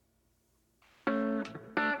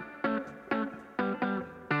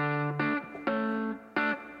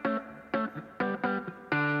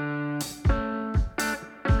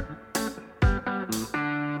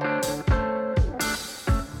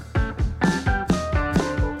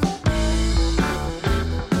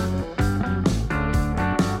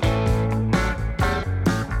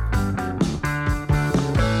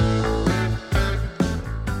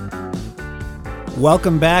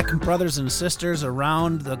Welcome back, brothers and sisters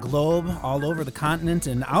around the globe, all over the continent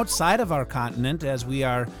and outside of our continent, as we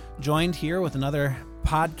are joined here with another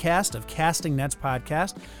podcast of Casting Nets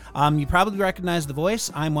Podcast. You probably recognize the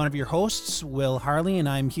voice. I'm one of your hosts, Will Harley, and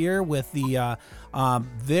I'm here with the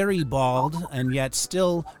very bald and yet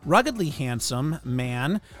still ruggedly handsome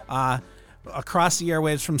man across the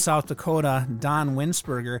airwaves from South Dakota, Don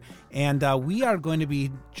Winsberger, and we are going to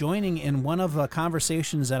be joining in one of the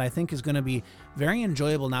conversations that I think is going to be very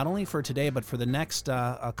enjoyable, not only for today, but for the next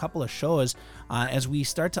a couple of shows, as we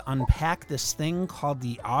start to unpack this thing called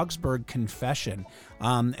the Augsburg Confession,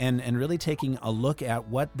 and really taking a look at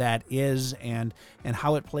what that is and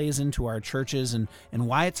how it plays into our churches and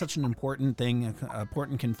why it's such an important thing,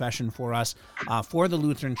 important confession for us, for the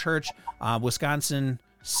Lutheran Church, Wisconsin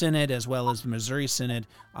Synod, as well as the Missouri Synod,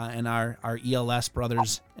 and our ELS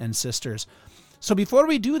brothers and sisters. So before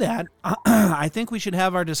we do that, I think we should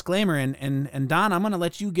have our disclaimer. And Don, I'm going to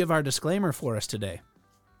let you give our disclaimer for us today.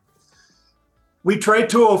 We try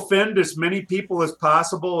to offend as many people as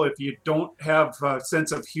possible. If you don't have a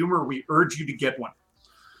sense of humor, we urge you to get one.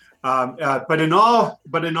 But in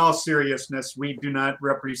all seriousness, we do not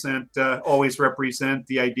always represent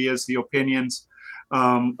the ideas, the opinions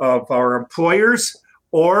of our employers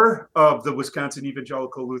or of the Wisconsin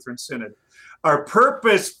Evangelical Lutheran Synod. Our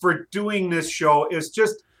purpose for doing this show is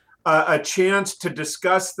just a chance to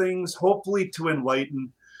discuss things, hopefully to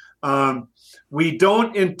enlighten. We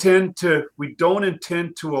don't intend to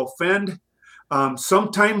offend.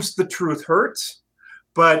 Sometimes the truth hurts,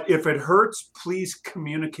 but if it hurts, please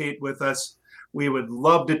communicate with us. We would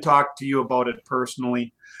love to talk to you about it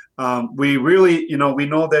personally. We really, we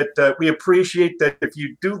know that we appreciate that if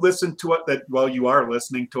you do listen to it, you are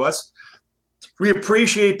listening to us. We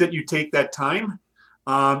appreciate that you take that time,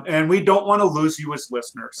 and we don't want to lose you as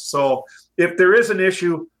listeners. So if there is an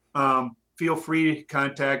issue, feel free to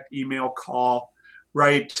contact, email, call,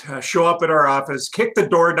 write, show up at our office, kick the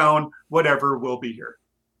door down, whatever, we'll be here.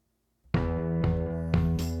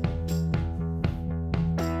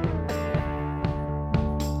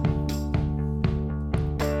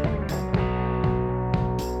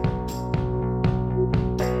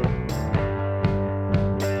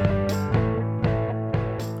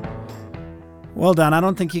 Well, Don, I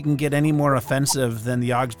don't think you can get any more offensive than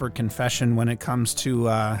the Augsburg Confession when it comes to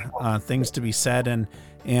things to be said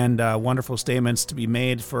and wonderful statements to be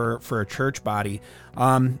made for a church body.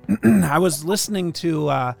 I was listening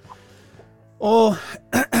to,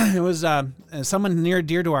 it was someone near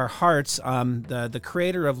dear to our hearts, the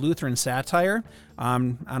creator of Lutheran satire. I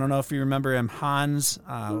don't know if you remember him, Hans.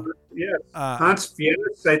 Yes, Hans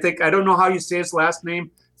Fiennes. I don't know how you say his last name.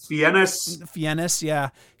 Fiennes, yeah.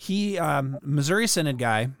 He, Missouri Synod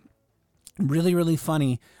guy, really, really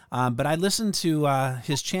funny. But I listened to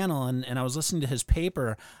his channel and I was listening to his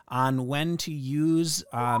paper on when to use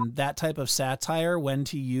that type of satire, when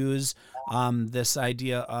to use this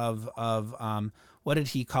idea of what did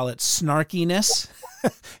he call it? Snarkiness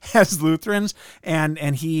as Lutherans.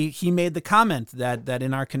 And he made the comment that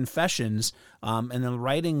in our confessions and the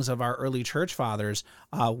writings of our early church fathers,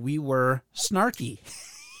 we were snarky.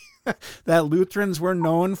 That Lutherans were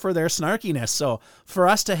known for their snarkiness. So for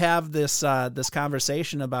us to have this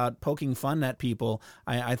conversation about poking fun at people,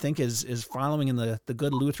 I think is following in the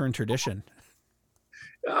good Lutheran tradition.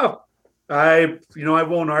 Oh, I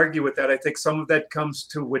won't argue with that. I think some of that comes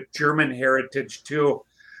with German heritage too.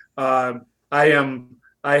 I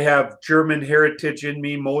have German heritage in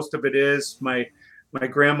me. Most of it is my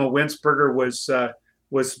grandma Winsberger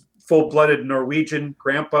was full-blooded Norwegian.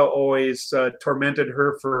 Grandpa always tormented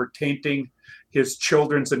her for tainting his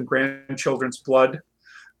children's and grandchildren's blood.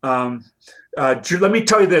 Let me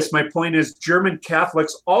tell you this. My point is German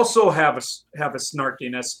Catholics also have a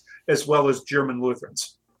snarkiness as well as German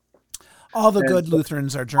Lutherans. All the good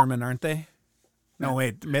Lutherans are German, aren't they? No,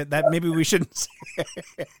 wait. That maybe we shouldn't say.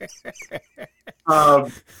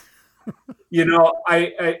 I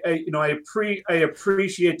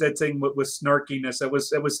appreciate that thing with snarkiness.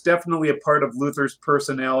 It was definitely a part of Luther's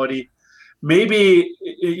personality. Maybe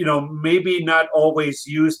not always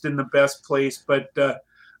used in the best place, but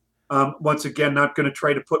once again, not going to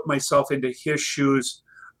try to put myself into his shoes,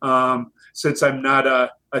 since I'm not a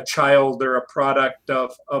child or a product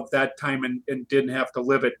of that time and didn't have to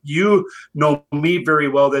live it. You know me very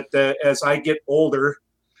well that as I get older,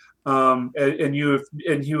 and you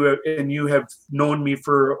have known me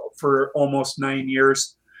for almost 9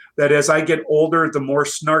 years, that as I get older, the more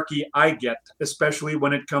snarky I get, especially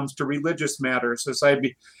when it comes to religious matters.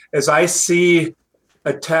 As I see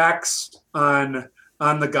attacks on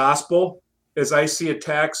the gospel, as I see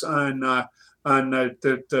attacks on the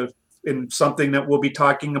in something that we'll be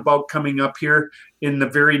talking about coming up here in the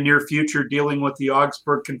very near future, dealing with the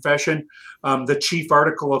Augsburg Confession, the chief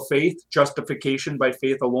article of faith, justification by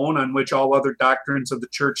faith alone, on which all other doctrines of the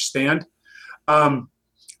church stand. I'm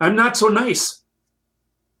not so nice.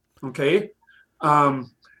 Okay.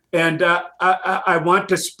 And I want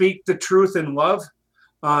to speak the truth in love.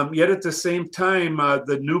 Yet at the same time,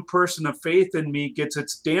 the new person of faith in me gets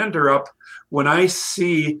its dander up when I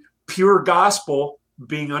see pure gospel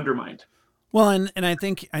being undermined. Well, and I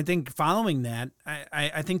think following that,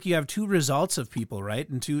 I think you have two results of people, right?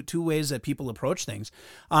 And two ways that people approach things.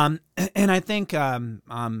 And I think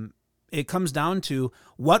it comes down to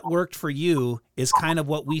what worked for you is kind of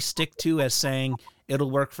what we stick to as saying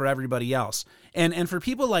it'll work for everybody else. And for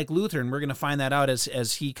people like Luther, and we're going to find that out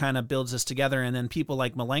as he kind of builds this together, and then people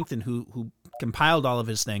like Melanchthon who compiled all of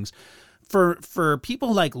his things. For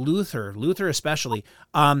people like Luther especially,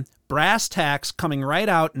 brass tacks, coming right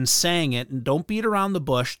out and saying it, and don't beat around the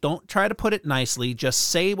bush, don't try to put it nicely, just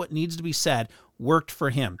say what needs to be said, worked for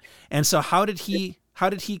him. And so how did he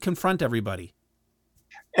confront everybody?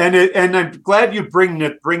 And I'm glad you bring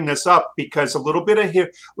this up, because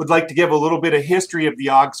would like to give a little bit of history of the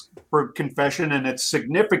Augsburg Confession and its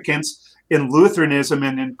significance in Lutheranism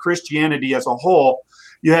and in Christianity as a whole.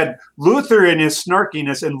 You had Luther and his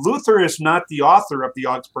snarkiness, and Luther is not the author of the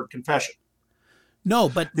Augsburg Confession. No,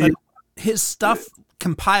 but his stuff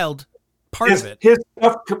compiled part of it.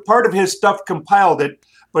 Part of his stuff compiled it,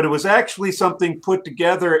 but it was actually something put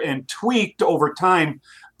together and tweaked over time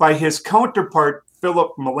by his counterpart,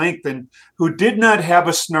 Philip Melanchthon, who did not have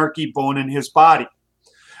a snarky bone in his body.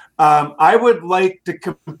 I would like to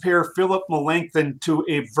compare Philip Melanchthon to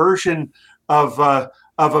a version of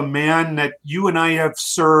a man that you and I have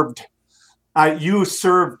served. You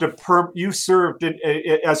served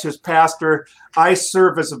as his pastor. I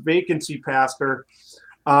serve as a vacancy pastor.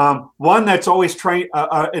 One that's always trying,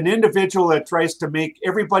 an individual that tries to make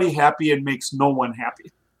everybody happy and makes no one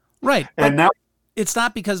happy. Right. And that. It's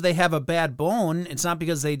not because they have a bad bone. It's not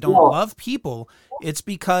because they don't love people. It's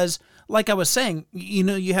because, like I was saying,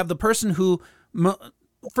 you have the person who,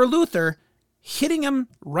 for Luther, hitting him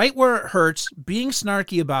right where it hurts, being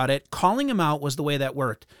snarky about it, calling him out was the way that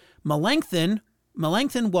worked. Melanchthon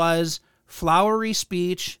was flowery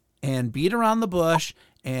speech and beat around the bush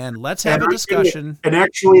and let's have a discussion. And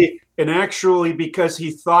actually, because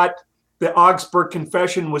he thought the Augsburg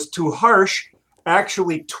Confession was too harsh,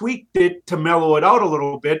 actually tweaked it to mellow it out a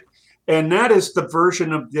little bit. And that is the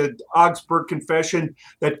version of the Augsburg Confession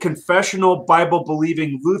that confessional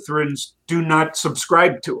Bible-believing Lutherans do not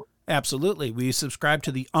subscribe to. Absolutely. We subscribe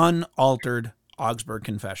to the unaltered Augsburg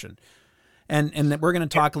Confession. And we're going to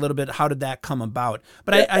talk a little bit, how did that come about?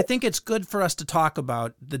 But I think it's good for us to talk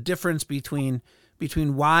about the difference between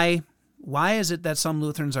why is it that some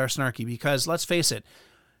Lutherans are snarky? Because let's face it,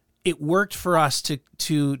 it worked for us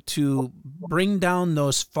to bring down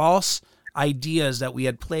those false ideas that we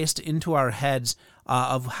had placed into our heads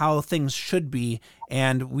of how things should be,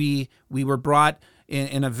 and we were brought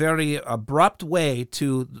in a very abrupt way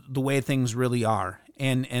to the way things really are.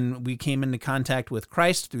 And we came into contact with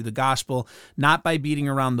Christ through the gospel, not by beating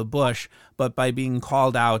around the bush, but by being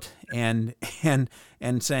called out and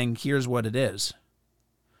saying, here's what it is.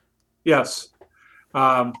 Yes.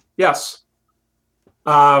 Yes.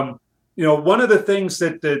 One of the things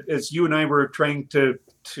that as you and I were trying to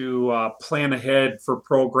plan ahead for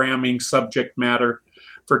programming subject matter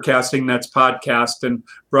for Casting Nets podcast, and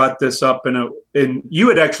brought this up, and you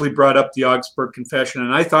had actually brought up the Augsburg Confession,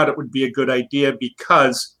 and I thought it would be a good idea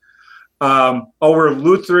because our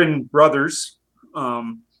Lutheran brothers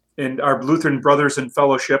and our Lutheran brothers in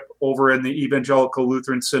fellowship over in the Evangelical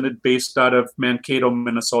Lutheran Synod based out of Mankato,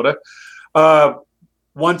 Minnesota,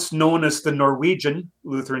 once known as the Norwegian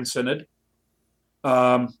Lutheran Synod.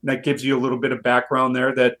 That gives you a little bit of background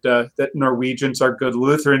there that Norwegians are good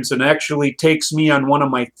Lutherans, and actually takes me on one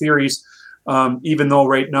of my theories. Even though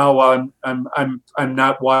right now I'm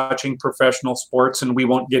not watching professional sports, and we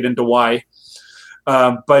won't get into why.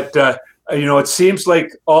 But it seems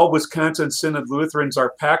like all Wisconsin Synod Lutherans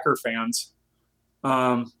are Packer fans,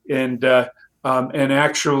 and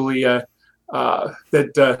actually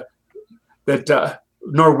that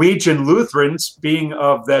Norwegian Lutherans, being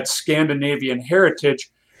of that Scandinavian heritage,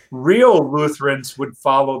 real Lutherans would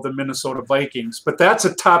follow the Minnesota Vikings. But that's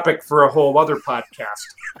a topic for a whole other podcast.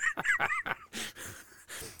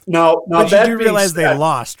 Now but you do realize they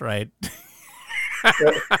lost, right?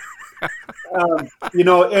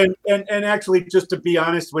 And actually, just to be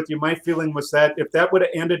honest with you, my feeling was that if that would have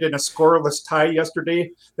ended in a scoreless tie yesterday,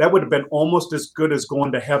 that would have been almost as good as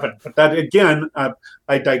going to heaven. But that, again,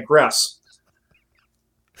 I digress.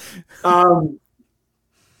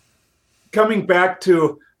 Coming back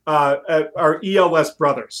to our ELS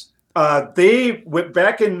brothers, they went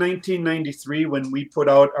back in 1993 when we put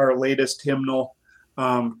out our latest hymnal,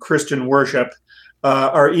 Christian Worship.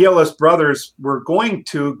 Our ELS brothers were going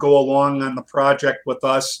to go along on the project with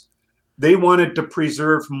us. They wanted to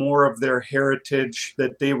preserve more of their heritage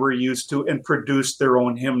that they were used to and produce their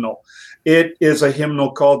own hymnal. It is a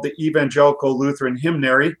hymnal called the Evangelical Lutheran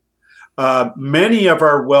Hymnary. Many of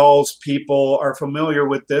our WELS people are familiar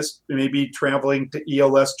with this, maybe traveling to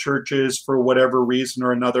ELS churches for whatever reason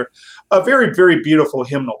or another. A very, very beautiful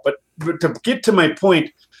hymnal. But to get to my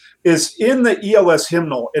point, is in the ELS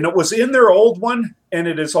hymnal, and it was in their old one, and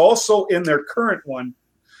it is also in their current one.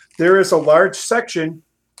 There is a large section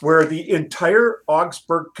where the entire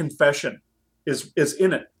Augsburg Confession is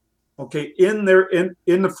in it. Okay, in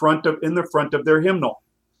the front of their hymnal.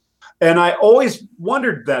 And I always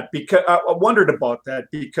wondered about that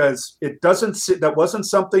because that wasn't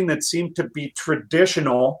something that seemed to be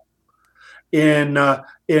traditional in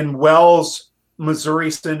WELS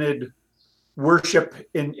Missouri Synod worship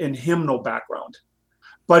in hymnal background,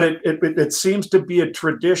 but it seems to be a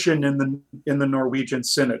tradition in the Norwegian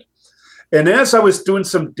Synod. And as I was doing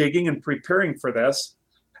some digging and preparing for this,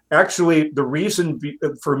 actually the reason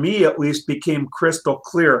for me at least became crystal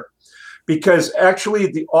clear, because actually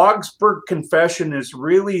the Augsburg Confession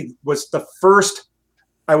was the first,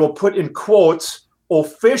 I will put in quotes,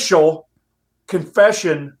 official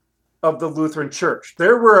confession of the Lutheran Church.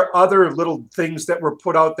 There were other little things that were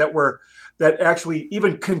put out that actually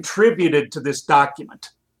even contributed to this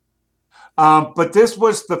document. But this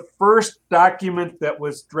was the first document that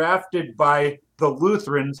was drafted by the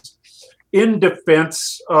Lutherans in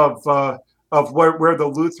defense of where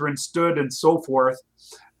the Lutherans stood and so forth.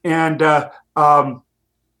 And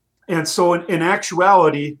so in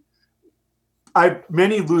actuality,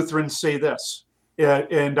 many Lutherans say this,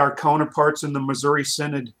 and our counterparts in the Missouri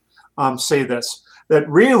Synod say this, that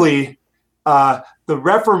really the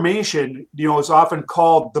Reformation, is often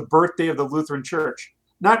called the birthday of the Lutheran Church.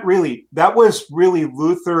 Not really. That was really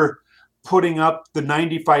Luther putting up the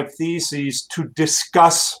 95 Theses to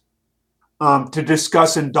discuss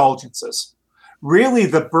indulgences. Really,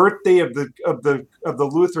 the birthday of the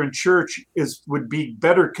Lutheran Church would be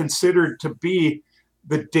better considered to be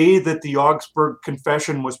the day that the Augsburg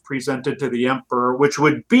Confession was presented to the emperor, which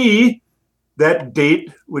would be, that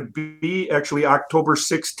date would be actually October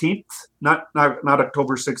 16th, not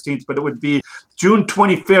October 16th, but it would be June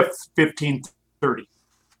 25th, 1530.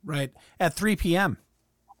 Right, at 3 p.m.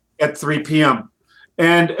 At 3 p.m.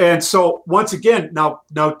 And so once again, now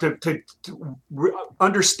to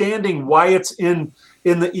understanding why it's in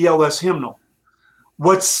the ELS hymnal,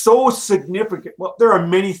 what's so significant? Well, there are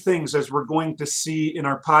many things, as we're going to see in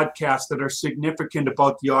our podcast, that are significant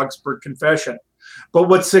about the Augsburg Confession. But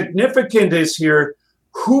what's significant is here,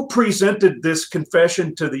 who presented this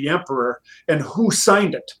confession to the emperor and who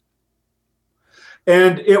signed it.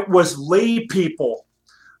 And it was lay people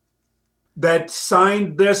that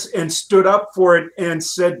signed this and stood up for it and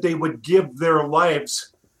said they would give their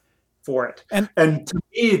lives for it. And to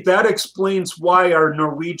me, that explains why our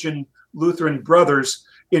Norwegian Lutheran brothers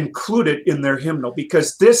include it in their hymnal,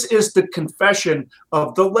 because this is the confession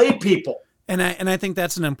of the lay people. And I think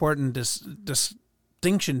that's an important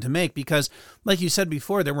distinction to make, because, like you said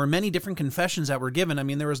before, there were many different confessions that were given. I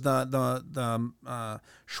mean, there was the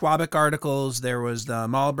Schwabach articles, there was the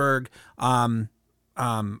Malberg,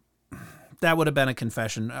 that would have been a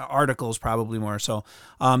confession. Articles probably more so.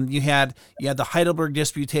 You had the Heidelberg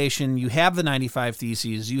Disputation. You have the 95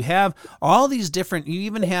 Theses. You have all these different. You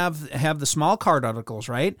even have the small card articles,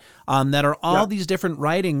 right? That are all these different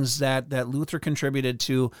writings that Luther contributed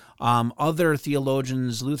to. Other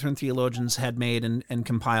theologians, Lutheran theologians, had made and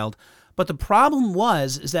compiled. But the problem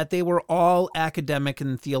is that they were all academic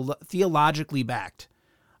and theologically backed.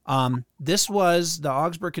 This was the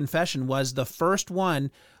Augsburg Confession was the first one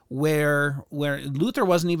where Luther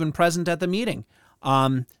wasn't even present at the meeting.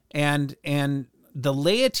 And the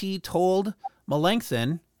laity told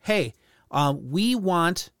Melanchthon, hey, we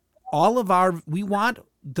want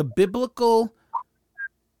the biblical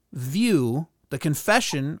view, the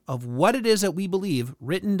confession of what it is that we believe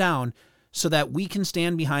written down, so that we can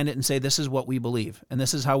stand behind it and say, this is what we believe, and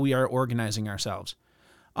this is how we are organizing ourselves.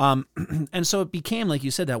 And so it became, like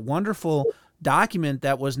you said, that wonderful document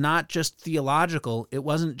that was not just theological. It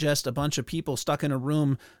wasn't just a bunch of people stuck in a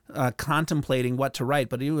room contemplating what to write,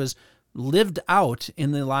 but it was lived out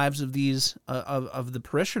in the lives of these of the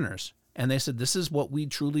parishioners. And they said, this is what we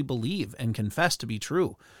truly believe and confess to be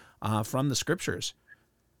true from the scriptures.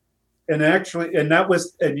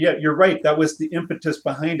 yeah, you're right. That was the impetus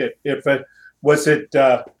behind it.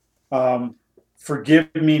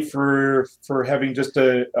 Forgive me for having just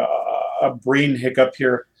a brain hiccup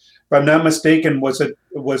here. If I'm not mistaken, was it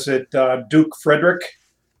Duke Frederick?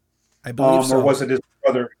 I believe so. Or was it his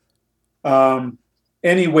brother?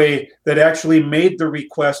 Anyway, that actually made the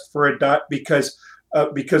request for because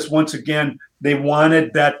once again, they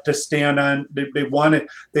wanted that to stand on. They wanted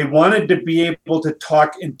to be able to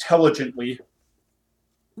talk intelligently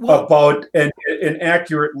about and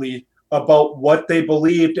accurately about what they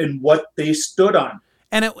believed and what they stood on.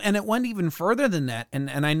 And it went even further than that.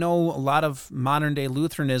 And I know a lot of modern day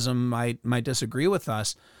Lutheranism might disagree with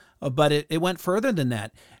us, but it went further than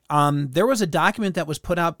that. There was a document that was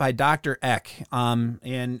put out by Dr. Eck,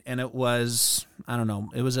 and it was, I don't know,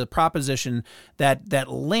 it was a proposition that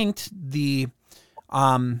linked the,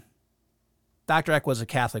 Dr. Eck was a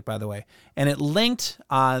Catholic, by the way, and it linked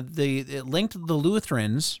the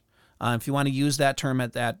Lutherans, if you want to use that term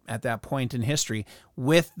at that point in history,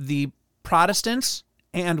 with the Protestants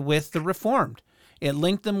and with the Reformed. It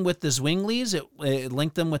linked them with the Zwinglies. It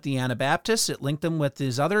linked them with the Anabaptists. It linked them with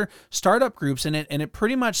these other startup groups. And it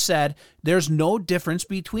pretty much said, there's no difference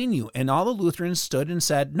between you. And all the Lutherans stood and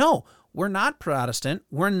said, no, we're not Protestant.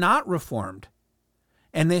 We're not Reformed.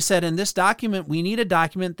 And they said, in this document, we need a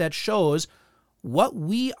document that shows what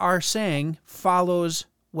we are saying follows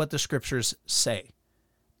what the scriptures say.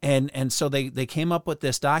 And so they came up with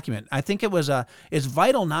this document. I think it's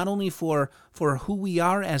vital not only for who we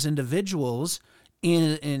are as individuals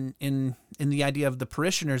in the idea of the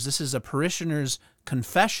parishioners. This is a parishioner's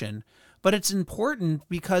confession, but it's important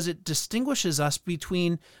because it distinguishes us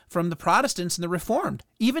from the Protestants and the Reformed.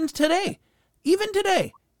 Even today,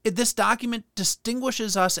 this document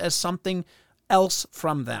distinguishes us as something else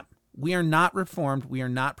from them. We are not Reformed. We are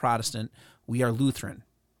not Protestant. We are Lutheran.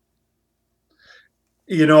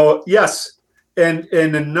 Yes. And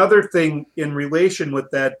another thing in relation with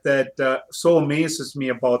that so amazes me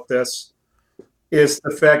about this is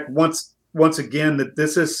the fact once again that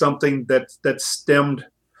this is something that stemmed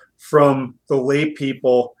from the lay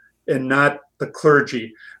people and not the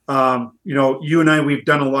clergy. You and I, we've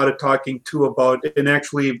done a lot of talking too about, and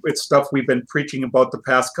actually it's stuff we've been preaching about the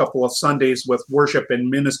past couple of Sundays with worship and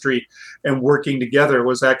ministry and working together. It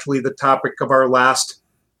was actually the topic of our last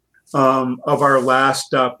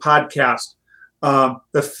podcast.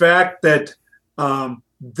 The fact that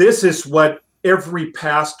this is what every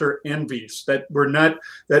pastor envies, that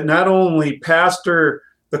not only pastor,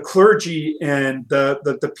 the clergy and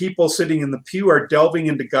the people sitting in the pew are delving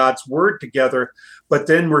into God's word together, but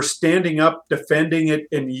then we're standing up, defending it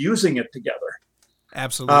and using it together.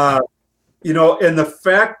 Absolutely. And the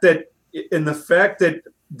fact that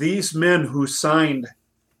these men who signed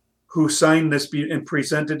this and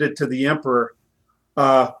presented it to the emperor,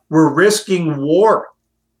 were risking war.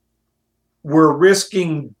 We're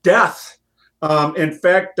risking death. In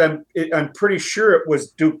fact, I'm pretty sure it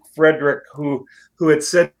was Duke Frederick who had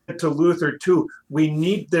said to Luther too, we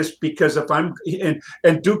need this because and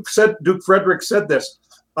Duke Frederick said this,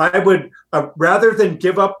 I would rather than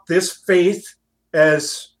give up this faith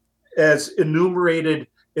as enumerated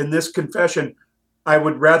in this confession, I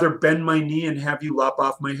would rather bend my knee and have you lop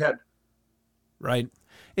off my head. Right.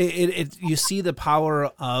 You see the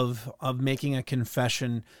power of making a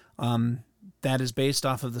confession that is based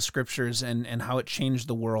off of the scriptures and how it changed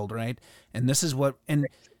the world, right? And this is what the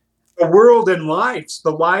world and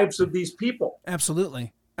the lives of these people.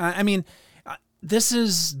 Absolutely. There's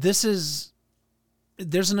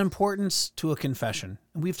an importance to a confession.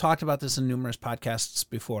 We've talked about this in numerous podcasts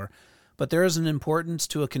before. But there is an importance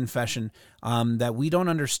to a confession that we don't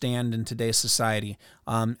understand in today's society,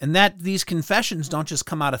 and that these confessions don't just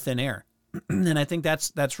come out of thin air. And I think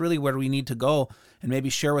that's really where we need to go and maybe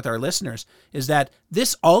share with our listeners is that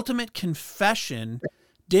this ultimate confession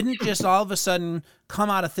didn't just all of a sudden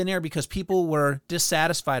come out of thin air because people were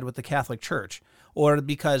dissatisfied with the Catholic Church or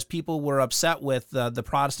because people were upset with the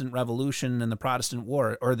Protestant Revolution and the Protestant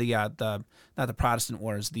War, or not the Protestant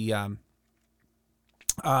Wars, the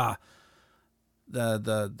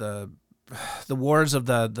wars of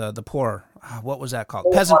the poor. What was that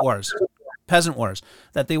called? Peasant Wars.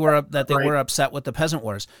 That they were upset with the Peasant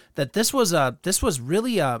Wars. That this was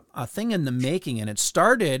really a thing in the making, and it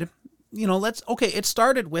started. It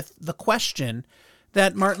started with the question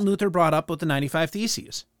that Martin Luther brought up with the 95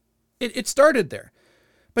 Theses. It started there,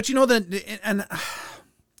 but and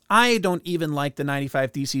I don't even like the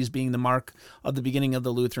 95 Theses being the mark of the beginning of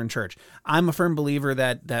the Lutheran Church. I'm a firm believer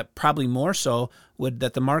that probably more so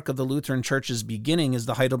that the mark of the Lutheran Church's beginning is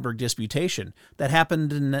the Heidelberg Disputation that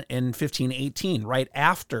happened in 1518, right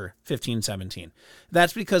after 1517.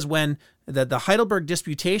 That's because when the Heidelberg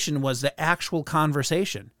Disputation was the actual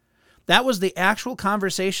conversation. That was the actual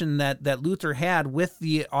conversation that Luther had with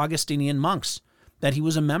the Augustinian monks that he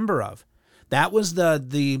was a member of. That was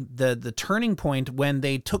the turning point when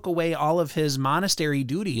they took away all of his monastery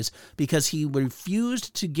duties because he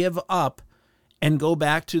refused to give up and go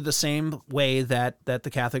back to the same way that the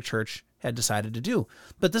Catholic Church had decided to do.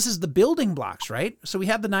 But this is the building blocks, right? So we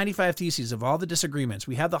have the 95 Theses of all the disagreements.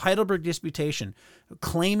 We have the Heidelberg Disputation,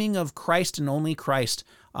 claiming of Christ and only Christ,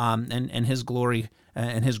 and his glory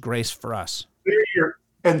and his grace for us.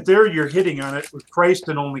 There you're hitting on it with Christ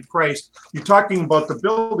and only Christ. You're talking about the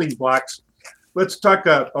building blocks. Let's talk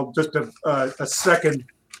just a second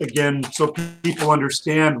again, so people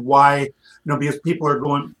understand why. Because people are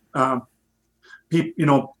going.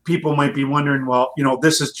 People might be wondering, well,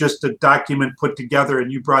 this is just a document put together,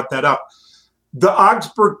 and you brought that up. The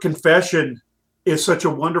Augsburg Confession is such a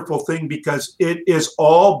wonderful thing because it is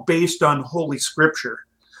all based on Holy Scripture,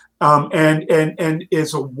 and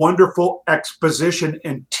is a wonderful exposition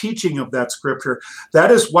and teaching of that Scripture. That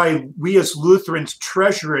is why we as Lutherans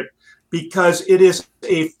treasure it, because it is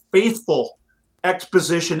a faithful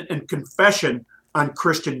exposition and confession on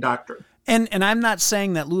Christian doctrine. And I'm not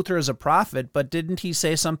saying that Luther is a prophet, but didn't he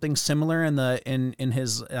say something similar in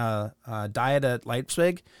his diet at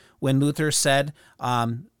Leipzig when Luther said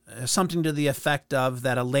something to the effect of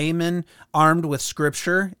that a layman armed with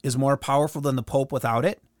Scripture is more powerful than the Pope without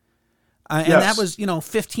it? And that was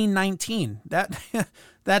 1519.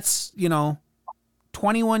 That's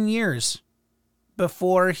 21 years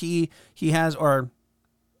before he has, or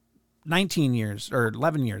 19 years or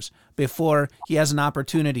 11 years before he has an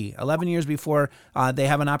opportunity, 11 years before they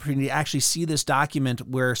have an opportunity to actually see this document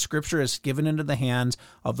where Scripture is given into the hands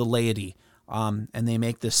of the laity, and they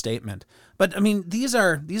make this statement. But I mean, these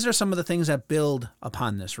are some of the things that build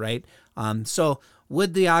upon this, right? So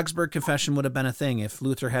would the Augsburg Confession would have been a thing if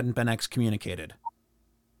Luther hadn't been excommunicated?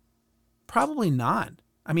 Probably not.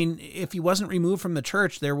 I mean, if he wasn't removed from the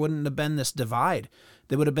church, there wouldn't have been this divide.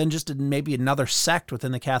 There would have been just maybe another sect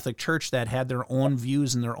within the Catholic Church that had their own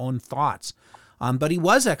views and their own thoughts. But he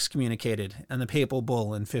was excommunicated in the papal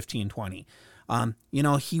bull in 1520.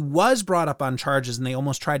 He was brought up on charges, and they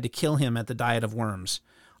almost tried to kill him at the Diet of Worms.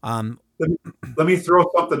 Let me throw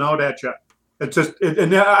something out at you. It's just,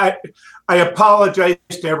 and I apologize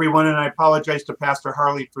to everyone, and I apologize to Pastor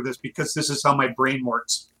Harley for this, because this is how my brain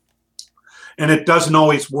works. And it doesn't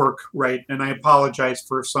always work right. And I apologize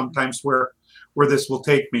for sometimes where this will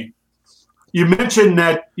take me. You mentioned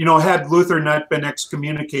that, had Luther not been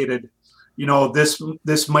excommunicated,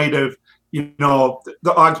 this might have,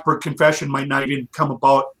 the Augsburg Confession might not even come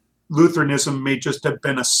about. Lutheranism may just have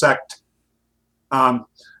been a sect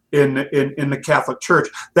in the Catholic Church.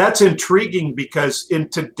 That's intriguing because in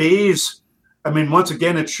today's, once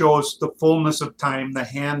again, it shows the fullness of time, the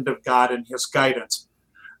hand of God and his guidance.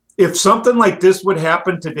 If something like this would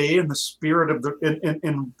happen today in the spirit of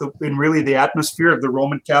in really the atmosphere of the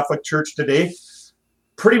Roman Catholic Church today,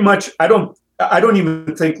 pretty much I don't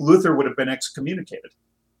even think Luther would have been excommunicated.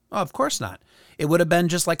 Oh, of course not. It would have been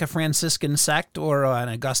just like a Franciscan sect or an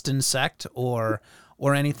Augustin sect or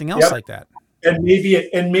anything else like that. And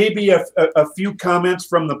maybe a few comments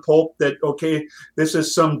from the Pope that, okay, this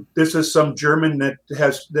is some German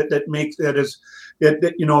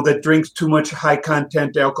that drinks too much high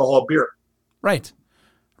content alcohol beer. Right.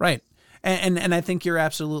 And I think you're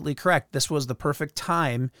absolutely correct. This was the perfect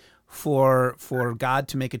time for God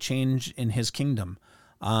to make a change in his kingdom.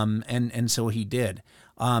 And so he did.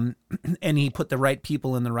 And he put the right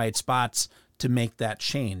people in the right spots to make that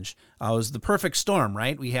change. It was the perfect storm,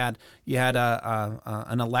 right? You had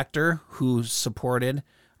an elector who supported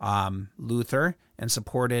Luther and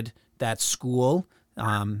supported that school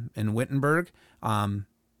in Wittenberg.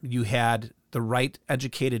 You had the right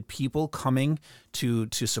educated people coming to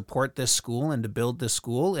support this school and to build this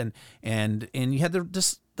school, and you had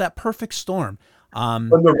that perfect storm.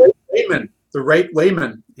 And the right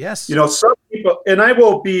layman. Yes. Some people, and I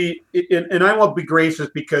will be gracious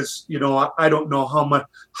because I don't know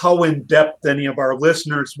how in depth any of our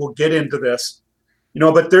listeners will get into this,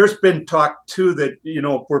 but there's been talk too that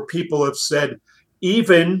where people have said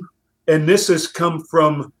even, and this has come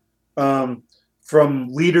from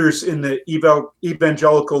leaders in the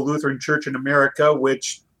Evangelical Lutheran Church in America,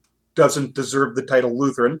 which doesn't deserve the title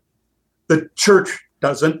Lutheran. The church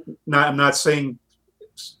doesn't. I'm not saying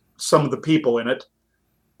some of the people in it.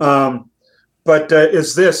 But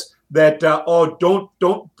is this that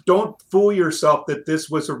don't fool yourself that this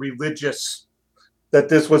was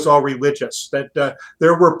all religious, that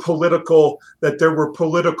there were political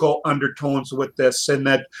undertones with this, and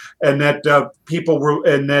that people were,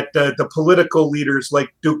 and that the political leaders like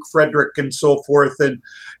Duke Frederick and so forth, and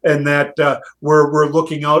that were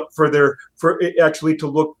looking out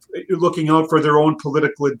looking out for their own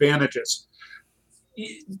political advantages.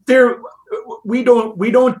 We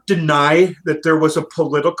don't deny that there was a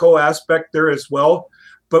political aspect there as well,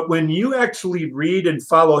 but when you actually read and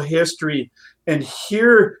follow history and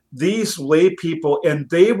hear these lay people, and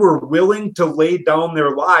they were willing to lay down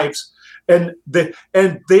their lives, and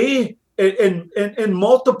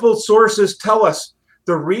multiple sources tell us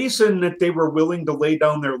the reason that they were willing to lay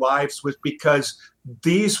down their lives was because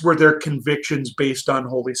these were their convictions based on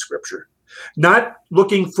Holy Scripture, not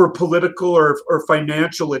looking for political or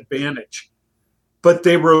financial advantage, but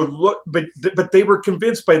they were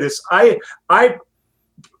convinced by this.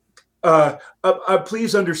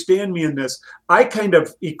 Please understand me in this. I kind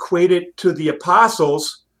of equate it to the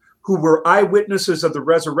apostles who were eyewitnesses of the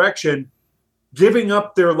resurrection, giving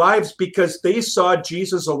up their lives because they saw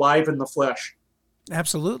Jesus alive in the flesh.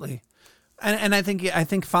 Absolutely. And I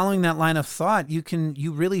think following that line of thought,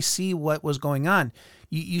 you really see what was going on.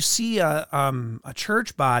 You see a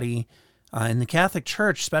church body in the Catholic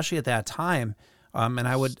Church, especially at that time, and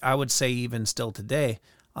I would say even still today,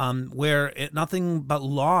 where nothing but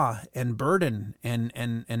law and burden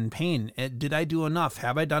and pain. Did I do enough?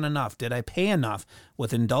 Have I done enough? Did I pay enough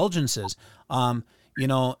with indulgences?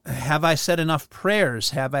 Have I said enough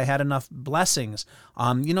prayers? Have I had enough blessings?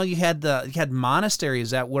 You had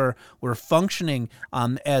monasteries that were functioning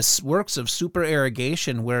as works of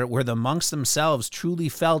supererogation, where the monks themselves truly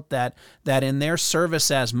felt that in their service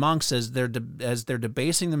as monks, as they're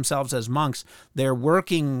debasing themselves as monks, they're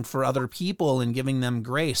working for other people and giving them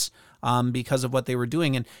grace. Because of what they were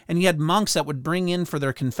doing. And you had monks that would bring in for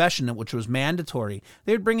their confession, which was mandatory.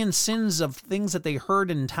 They would bring in sins of things that they heard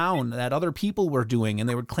in town that other people were doing, and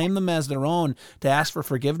they would claim them as their own to ask for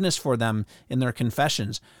forgiveness for them in their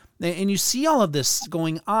confessions. And you see all of this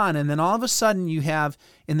going on, and then all of a sudden you have,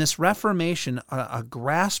 in this Reformation, a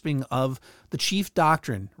grasping of the chief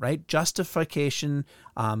doctrine, right? Justification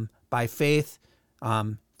by faith,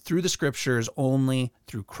 through the Scriptures only,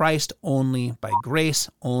 through Christ only, by grace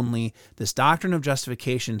only. This doctrine of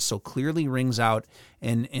justification so clearly rings out,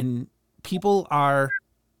 and people are,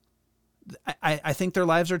 I think their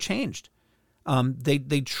lives are changed.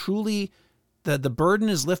 They truly, the burden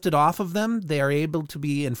is lifted off of them. They are able to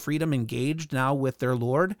be in freedom, engaged now with their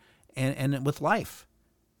Lord and with life.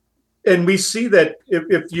 And we see that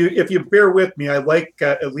if you bear with me, I like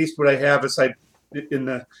at least what I have is in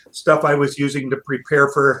the stuff I was using to prepare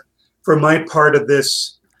for my part of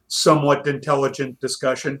this somewhat intelligent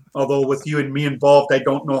discussion. Although with you and me involved, I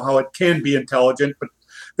don't know how it can be intelligent, but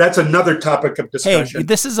that's another topic of discussion. Hey,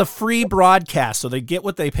 this is a free broadcast, so they get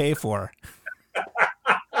what they pay for.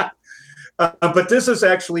 But this is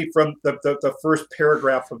actually from the first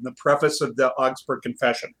paragraph from the preface of the Augsburg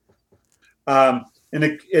Confession, and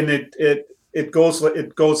it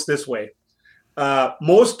goes this way.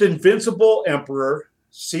 Most invincible Emperor,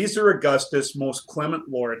 Caesar Augustus, most clement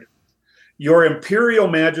Lord, your imperial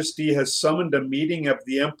majesty has summoned a meeting of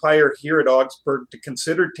the empire here at Augsburg to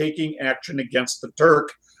consider taking action against the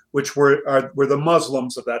Turk, which were the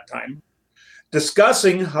Muslims of that time,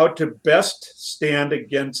 discussing how to best stand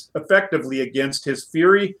effectively against his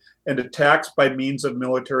fury and attacks by means of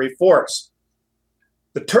military force.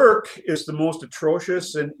 The Turk is the most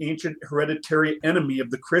atrocious and ancient hereditary enemy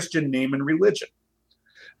of the Christian name and religion.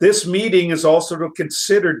 This meeting is also to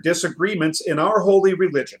consider disagreements in our holy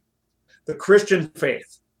religion, the Christian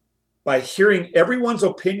faith, by hearing everyone's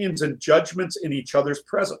opinions and judgments in each other's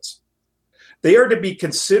presence. They are to be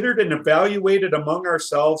considered and evaluated among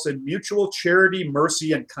ourselves in mutual charity,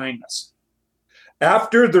 mercy, and kindness.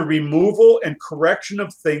 After the removal and correction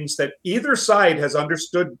of things that either side has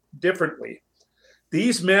understood differently,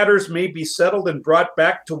 these matters may be settled and brought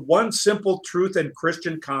back to one simple truth and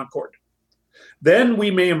Christian concord. Then we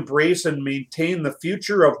may embrace and maintain the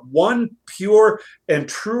future of one pure and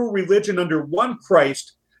true religion under one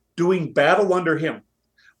Christ, doing battle under him,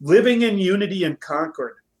 living in unity and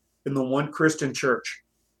concord in the one Christian church.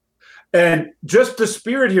 And just the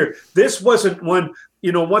spirit here, this wasn't one,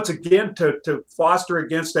 once again, to foster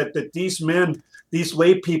against that these men, these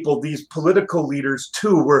lay people, these political leaders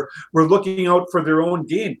too, were looking out for their own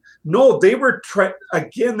gain. No, they were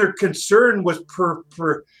again. Their concern was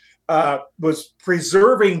was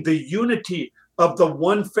preserving the unity of the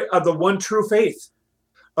one true faith,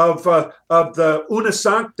 the Una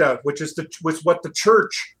Sancta, which is what the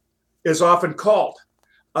church is often called,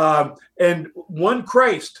 and one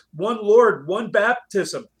Christ, one Lord, one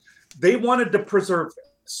baptism. They wanted to preserve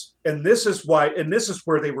this, and this is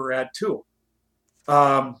where they were at too.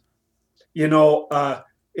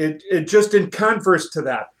 It just in converse to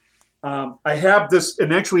that. I have this,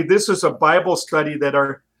 and actually, this is a Bible study that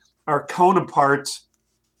our counterparts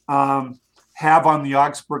have on the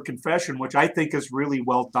Augsburg Confession, which I think is really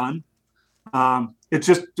well done. It's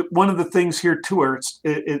just one of the things here too.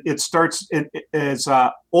 It starts as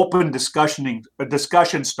open discussion, a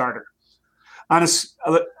discussion starter.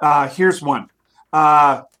 Here's one.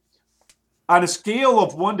 On a scale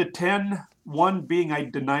of 1 to 10, 1 being I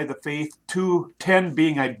deny the faith, 2, 10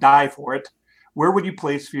 being I die for it, where would you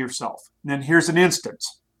place for yourself? And then here's an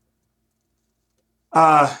instance.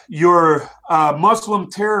 Your Muslim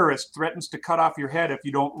terrorist threatens to cut off your head if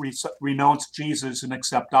you don't renounce Jesus and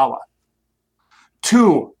accept Allah.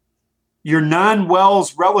 2, your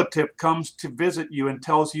non-Wells relative comes to visit you and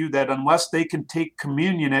tells you that unless they can take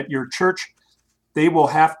communion at your church, they will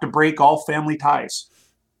have to break all family ties.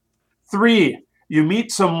 3, you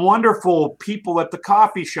meet some wonderful people at the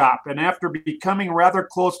coffee shop, and after becoming rather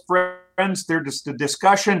close friends, there's a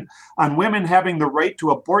discussion on women having the right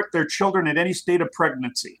to abort their children at any state of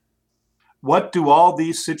pregnancy. What do all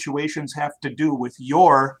these situations have to do with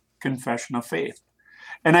your confession of faith?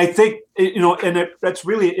 And I think that's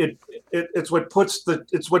really it's what puts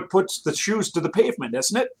the shoes to the pavement,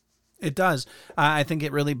 isn't it? It does. I think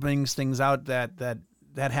it really brings things out that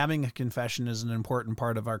having a confession is an important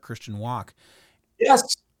part of our Christian walk.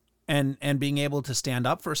 Yes. And being able to stand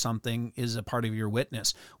up for something is a part of your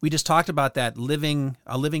witness. We just talked about that a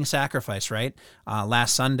living sacrifice, right?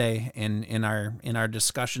 Last Sunday in our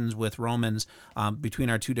discussions with Romans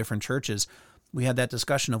between our two different churches, we had that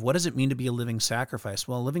discussion of what does it mean to be a living sacrifice?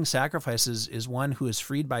 Well, a living sacrifice is one who is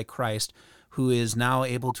freed by Christ, who is now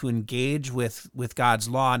able to engage with God's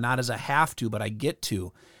law, not as a have to, but I get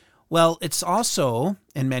to. Well, it's also,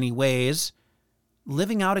 in many ways,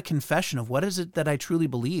 living out a confession of what is it that I truly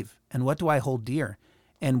believe and what do I hold dear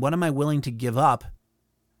and what am I willing to give up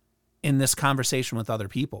in this conversation with other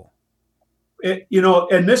people.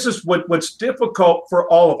 And this is what's difficult for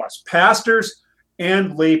all of us, pastors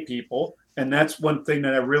and lay people. And that's one thing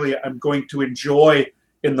that I'm going to enjoy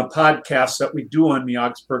in the podcasts that we do on the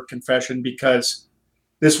Augsburg Confession, because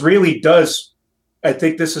this really does, I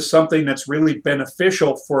think this is something that's really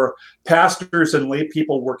beneficial for pastors and lay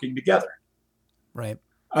people working together. Right.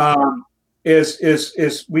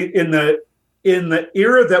 Is we in the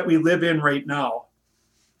era that we live in right now,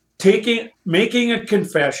 making a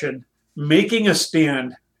confession, making a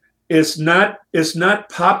stand is not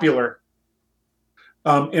popular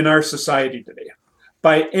in our society today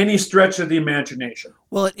by any stretch of the imagination.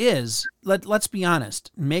 Well, it is. Let's be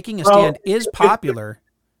honest. Making a stand is popular.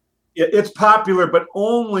 It's popular, but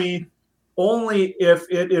only if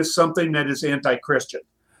it is something that is anti-Christian.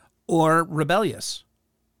 Or rebellious.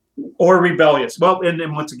 Well,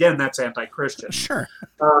 and once again, that's anti-Christian. Sure.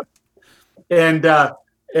 And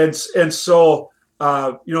so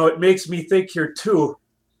it makes me think here too.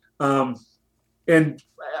 I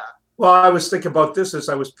was thinking about this as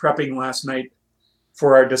I was prepping last night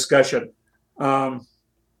for our discussion. I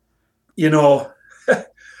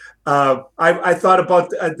thought about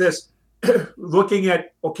this, looking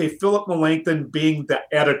at Philip Melanchthon being the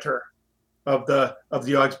editor of the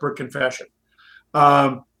Augsburg Confession.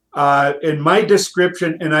 In my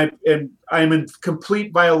description, and I'm in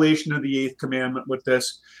complete violation of the 8th commandment with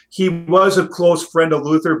this. He was a close friend of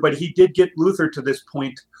Luther, but he did get Luther to this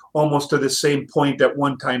point, almost to the same point at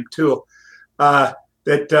one time too. That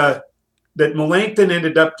Melanchthon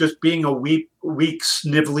ended up just being a weak,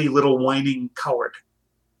 snivelly little whining coward.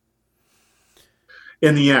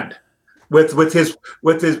 In the end. With his,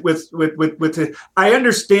 I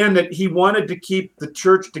understand that he wanted to keep the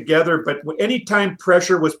church together, but anytime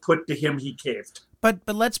pressure was put to him, he caved. But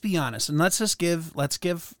let's be honest, and let's give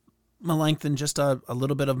Melanchthon just a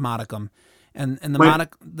little bit of modicum, and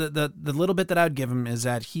the little bit that I would give him is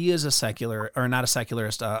that he is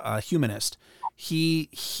a humanist.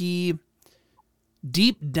 He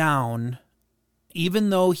deep down, even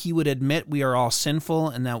though he would admit we are all sinful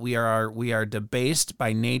and that we are debased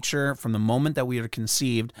by nature from the moment that we are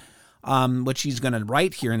conceived, which he's going to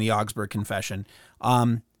write here in the Augsburg Confession,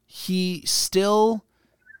 he still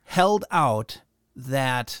held out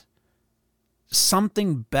that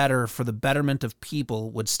something better for the betterment of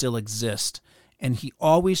people would still exist, and he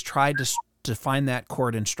always tried to find that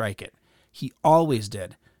chord and strike it. He always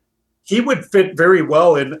did. he would fit very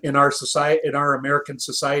well in our society, in our American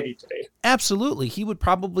society today. Absolutely. He would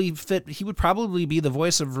probably be the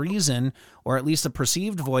voice of reason, or at least a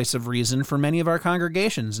perceived voice of reason for many of our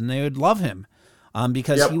congregations, and they would love him.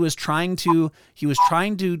 Because Yep. he was trying to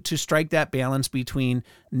strike that balance between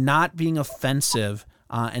not being offensive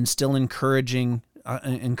and still encouraging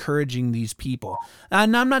these people.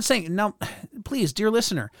 And I'm not saying, now, please, dear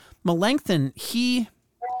listener, Melanchthon,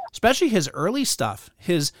 especially his early stuff,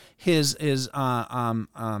 his early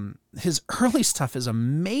stuff is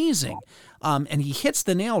amazing, and he hits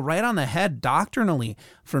the nail right on the head doctrinally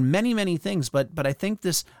for many, many things. But I think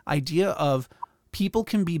this idea of people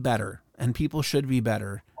can be better and people should be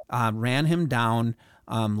better ran him down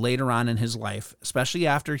later on in his life, especially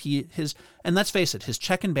after and let's face it, his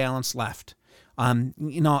check and balance left. I'm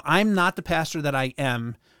not the pastor that I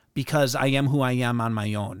am because I am who I am on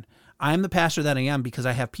my own. I'm the pastor that I am because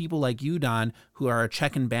I have people like you, Don, who are a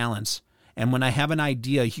check and balance. And when I have an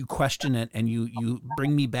idea, you question it and you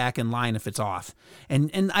bring me back in line if it's off.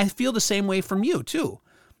 And I feel the same way from you too.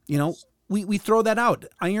 We throw that out.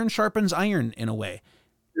 Iron sharpens iron in a way.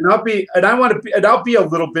 And I'll be a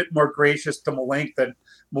little bit more gracious to Melanchthon.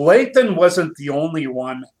 Melanchthon wasn't the only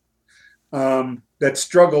one that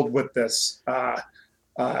struggled with this. John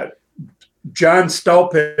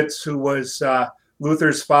Staupitz, who was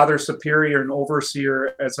Luther's father superior and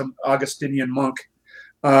overseer as an Augustinian monk,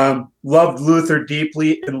 loved Luther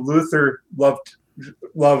deeply, and Luther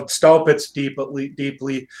loved Staupitz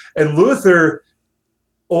deeply. And Luther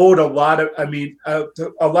owed a lot of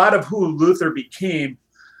who Luther became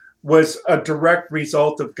was a direct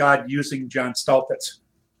result of God using John Staupitz.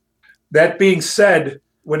 That being said,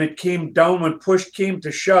 when push came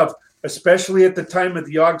to shove, especially at the time of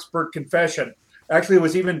the Augsburg Confession, actually it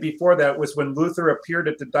was even before that, was when Luther appeared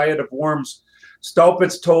at the Diet of Worms.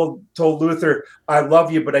 Staupitz told Luther, "I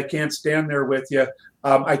love you, but I can't stand there with you.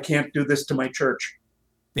 I can't do this to my church."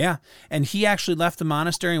 Yeah, and he actually left the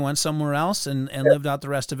monastery and went somewhere else and lived out the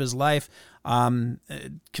rest of his life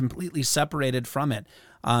completely separated from it.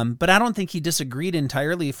 But I don't think he disagreed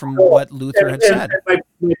entirely from what Luther had said.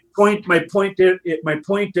 My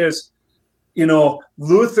point is,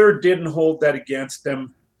 Luther didn't hold that against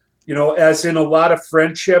him. As in a lot of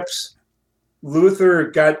friendships,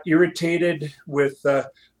 Luther got irritated with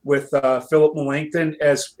Philip Melanchthon,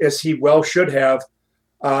 as he well should have.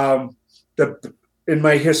 In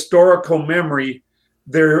my historical memory,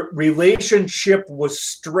 their relationship was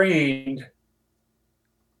strained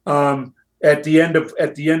at the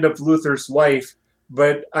end of Luther's life,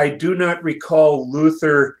 but I do not recall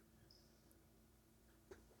Luther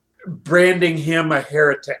branding him a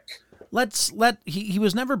heretic. He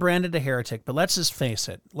was never branded a heretic, but let's just face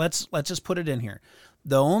it. Let's just put it in here.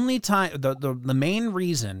 The only time, the main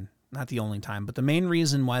reason, not the only time, but the main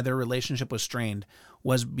reason why their relationship was strained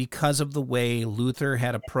was because of the way Luther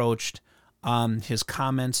had approached his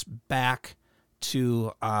comments back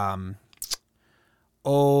to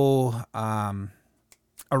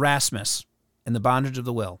Erasmus in the Bondage of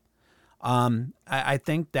the Will. I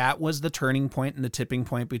think that was the turning point and the tipping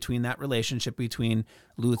point between that relationship between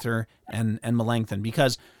Luther and Melanchthon,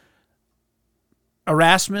 because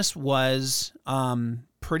Erasmus was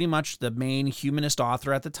pretty much the main humanist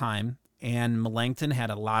author at the time, and Melanchthon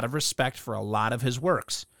had a lot of respect for a lot of his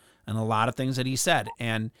works and a lot of things that he said.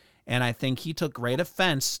 And I think he took great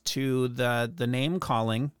offense to the name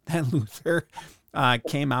calling that Luther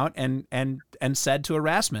came out and said to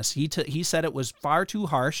Erasmus. He said it was far too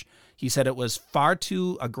harsh. He said it was far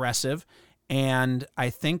too aggressive. And I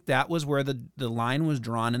think that was where the line was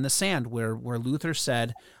drawn in the sand, where Luther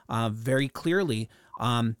said very clearly,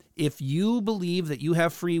 if you believe that you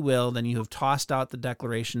have free will, then you have tossed out the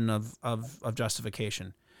declaration of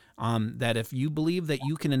justification. That if you believe that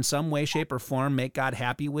you can in some way, shape, or form make God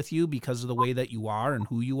happy with you because of the way that you are and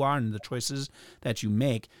who you are and the choices that you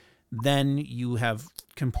make, then you have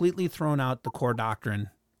completely thrown out the core doctrine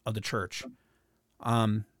of the church.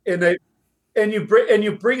 And you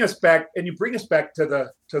bring us back to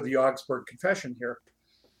the Augsburg Confession here.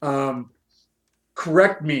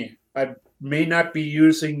 Correct me. I may not be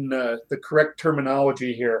using the correct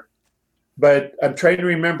terminology here, but I'm trying to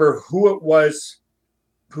remember who it was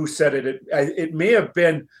who said it. It may have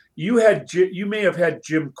been you may have had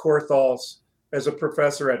Jim Corthals as a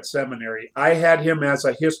professor at seminary. I had him as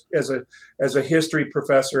a history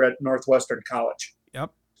professor at Northwestern College. Yep.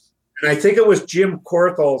 And I think it was Jim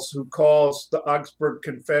Corthals who calls the Augsburg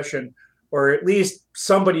Confession, or at least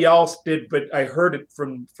somebody else did, but I heard it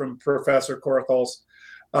from Professor Corthals,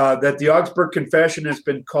 that the Augsburg Confession has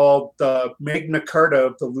been called the Magna Carta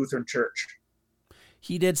of the Lutheran Church.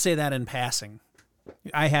 He did say that in passing.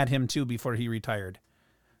 I had him too before he retired.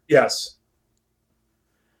 Yes.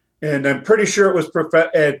 And I'm pretty sure it was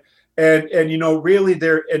and really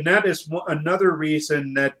there, and that is another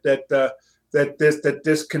reason that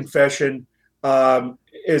this confession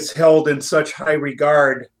is held in such high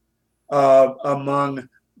regard among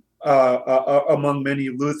many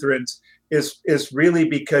Lutherans is really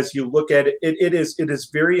because you look at it. It is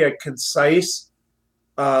very concise.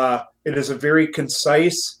 It is a very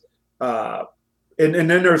concise. And then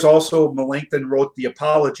there's also Melanchthon wrote the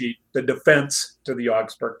apology, the defense to the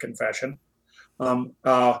Augsburg Confession.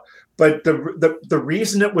 But the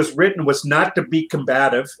reason it was written was not to be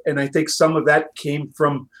combative, and I think some of that came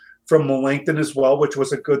from Melanchthon as well, which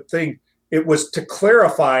was a good thing. It was to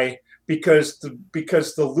clarify because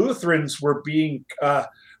the Lutherans were being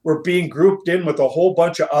grouped in with a whole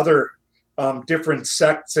bunch of other different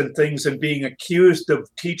sects and things, and being accused of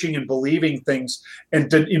teaching and believing things, and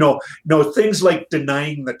things like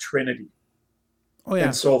denying the Trinity,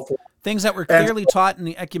 and so forth. Things that were clearly taught in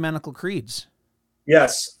the ecumenical creeds.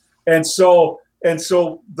 Yes, and so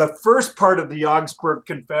the first part of the Augsburg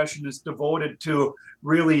Confession is devoted to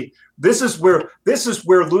really this is where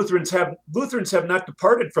Lutherans have not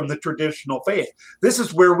departed from the traditional faith. This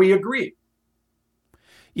is where we agree.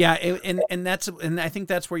 Yeah, and I think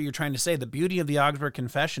that's where you're trying to say the beauty of the Augsburg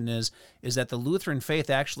Confession is that the Lutheran faith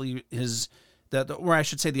actually is or I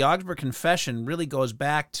should say the Augsburg Confession really goes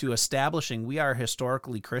back to establishing we are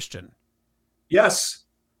historically Christian. Yes.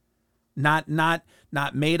 Not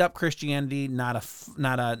made up Christianity, not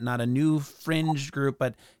a new fringe group,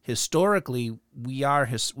 but historically we are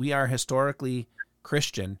historically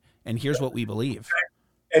Christian, and here's what we believe.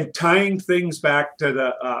 And tying things back to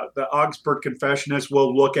the Augsburg Confession, as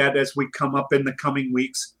we'll look at as we come up in the coming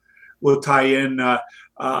weeks, we'll tie in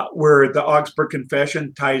where the Augsburg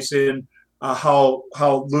Confession ties in how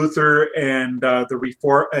Luther and the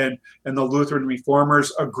Lutheran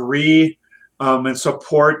reformers agree and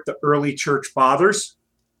support the early church fathers.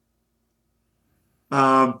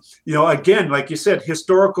 Again, like you said,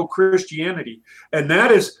 historical Christianity, and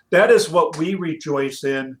that is what we rejoice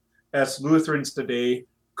in as Lutherans today.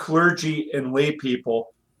 Clergy and lay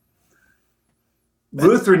people.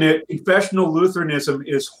 Confessional Lutheranism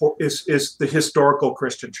is the historical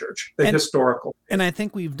Christian church, historical. And I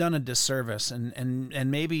think we've done a disservice, and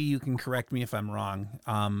maybe you can correct me if I'm wrong,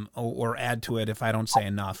 or add to it if I don't say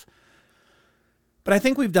enough. But I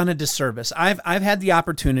think we've done a disservice. I've had the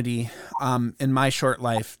opportunity in my short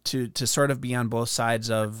life to sort of be on both sides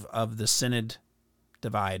of the synod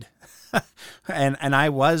divide. and I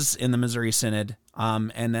was in the Missouri Synod,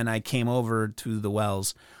 and then I came over to the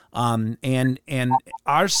Wells, and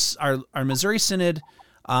our Missouri Synod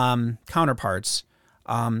counterparts.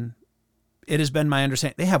 It has been my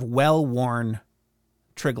understanding they have well-worn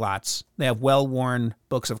triglots. They have well-worn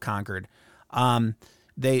Books of Concord.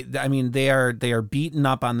 They are beaten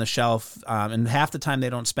up on the shelf, and half the time they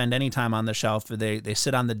don't spend any time on the shelf. They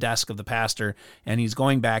sit on the desk of the pastor, and he's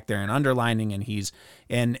going back there and underlining,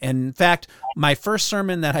 and in fact, my first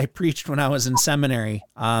sermon that I preached when I was in seminary,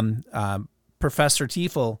 Professor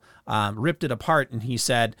Tiefel ripped it apart, and he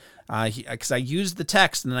said, because I used the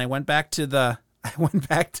text, and then I went back to the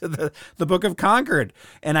Book of Concord,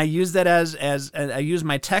 and I used that as I used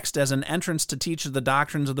my text as an entrance to teach the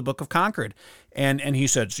doctrines of the Book of Concord, and he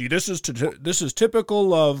said, "See, this is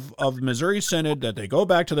typical of Missouri Synod, that they go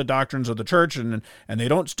back to the doctrines of the church and they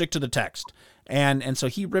don't stick to the text," and so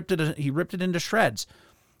he ripped it into shreds.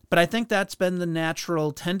 But I think that's been the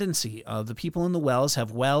natural tendency of the people in the Wells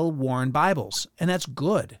have well-worn Bibles, and that's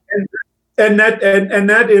good. And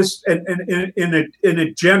that is in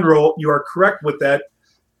a general, you are correct with that.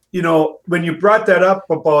 When you brought that up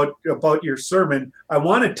about your sermon, I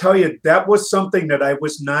want to tell you that was something that I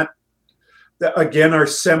was not. Again, our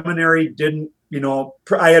seminary didn't.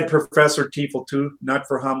 I had Professor Tiefel too, not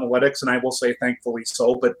for homiletics, and I will say thankfully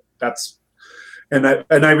so. But that's, and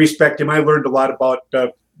I respect him. I learned a lot about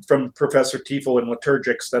from Professor Tiefel in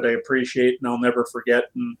liturgics that I appreciate and I'll never forget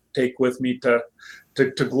and take with me to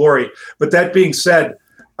glory. But that being said,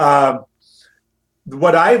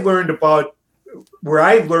 what I learned about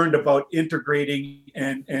integrating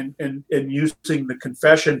and using the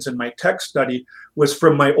confessions in my text study was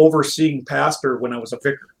from my overseeing pastor when I was a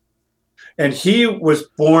vicar. And he was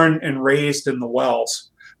born and raised in the Wells,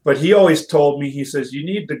 but he always told me, he says, you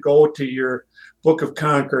need to go to your Book of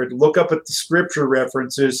Concord, look up at the scripture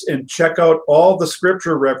references and check out all the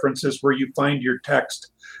scripture references where you find your text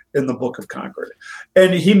in the Book of Concord.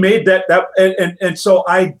 And he made that and so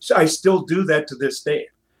I still do that to this day.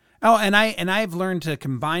 Oh, and I've learned to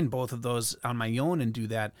combine both of those on my own and do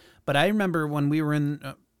that. But I remember when we were in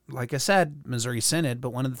like I said, Missouri Synod,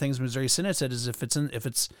 but one of the things Missouri Synod said is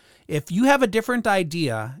if you have a different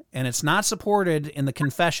idea and it's not supported in the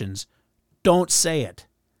confessions, don't say it,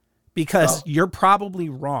 because you're probably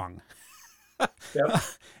wrong. Yep.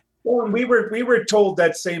 Well, we were told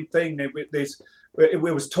that same thing. It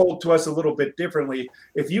was told to us a little bit differently.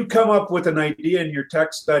 If you come up with an idea in your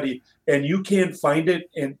text study and you can't find it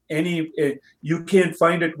you can't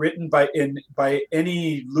find it written by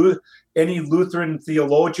any Lutheran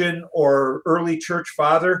theologian or early church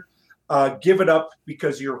father, give it up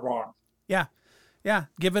because you're wrong. Yeah,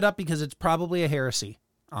 give it up because it's probably a heresy.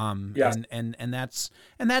 Yes. And that's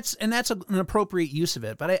an appropriate use of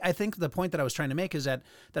it. But I think the point that I was trying to make is that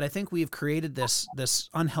I think we've created this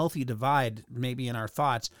unhealthy divide maybe in our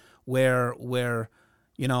thoughts where we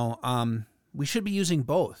should be using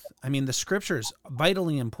both. I mean, the scriptures,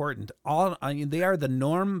 vitally important. They are the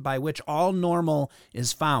norm by which all normal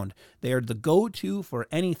is found. They are the go-to for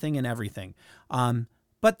anything and everything.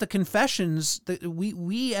 But the confessions,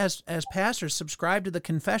 we as pastors subscribe to the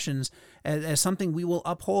confessions as something we will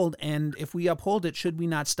uphold. And if we uphold it, should we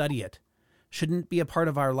not study it? Shouldn't be a part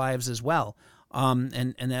of our lives as well.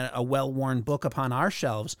 And a well-worn book upon our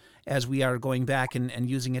shelves as we are going back and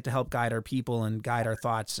using it to help guide our people and guide our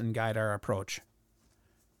thoughts and guide our approach.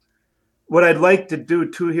 What I'd like to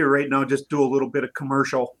do too here right now, just do a little bit of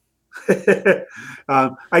commercial.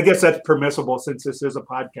 I guess that's permissible since this is a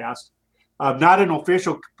podcast. Not an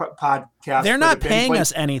official podcast. They're not paying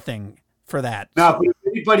us anything for that. Now, if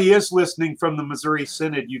anybody is listening from the Missouri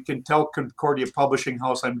Synod, you can tell Concordia Publishing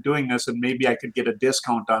House I'm doing this, and maybe I could get a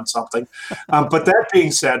discount on something. But that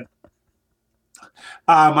being said,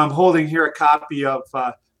 I'm holding here a copy of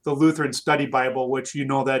the Lutheran Study Bible, which you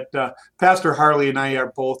know that Pastor Harley and I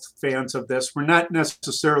are both fans of this. We're not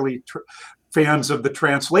necessarily fans of the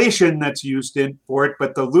translation that's used for it,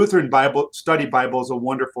 but the Lutheran Study Bible is a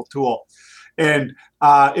wonderful tool. And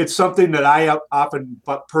it's something that I often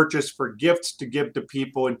purchase for gifts to give to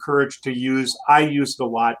people, encouraged to use. I use it a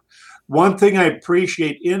lot. One thing I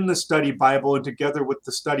appreciate in the Study Bible, and together with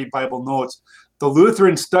the Study Bible notes, the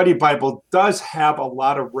Lutheran Study Bible does have a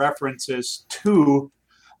lot of references to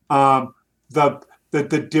the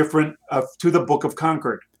different to the Book of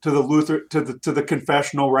Concord, to the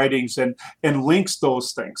confessional writings, and links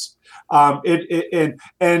those things. And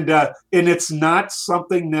it's not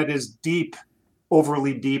something that is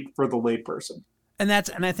overly deep for the layperson. And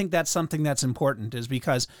I think that's something that's important, is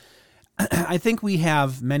because I think we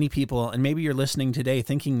have many people, and maybe you're listening today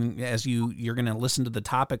thinking as you're going to listen to the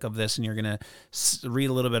topic of this and you're going to read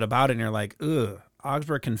a little bit about it and you're like, ugh,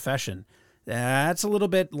 Augsburg Confession. That's a little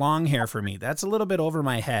bit long hair for me. That's a little bit over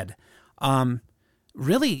my head.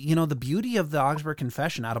 Really, the beauty of the Augsburg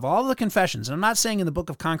Confession, out of all the confessions, and I'm not saying in the Book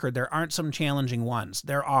of Concord there aren't some challenging ones.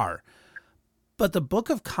 There are. But the Book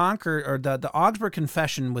of Concord, or the Augsburg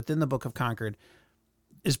Confession within the Book of Concord,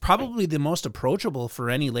 is probably the most approachable for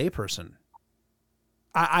any layperson.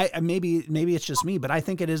 I maybe it's just me, but I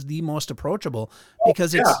think it is the most approachable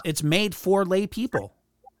because it's made for lay people.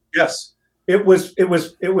 Yes, it was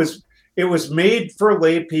made for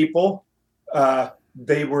lay people.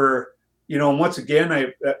 They were, once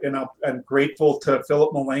again, I'm grateful to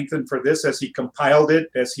Philip Melanchthon for this, as he compiled it,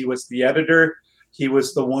 as he was the editor. He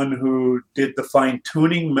was the one who did the fine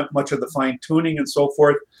tuning, much of the fine tuning and so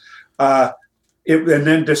forth. And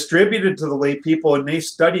then distributed to the lay people, and they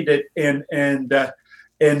studied it and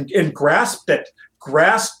grasped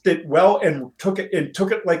it well, and took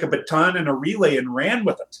it like a baton and a relay and ran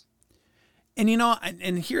with it. And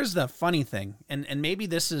and here's the funny thing, and maybe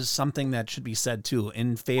this is something that should be said too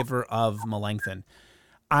in favor of Melanchthon.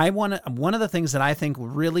 One of the things that I think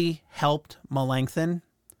really helped Melanchthon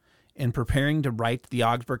in preparing to write the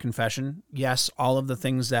Augsburg Confession, yes, all of the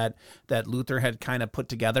things that Luther had kind of put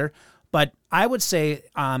together, but I would say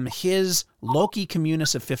his Loci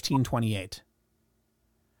Communis of 1528.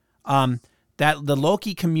 That the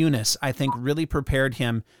Loci Communis, I think, really prepared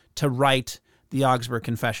him to write the Augsburg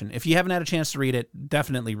Confession. If you haven't had a chance to read it,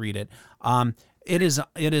 definitely read it. It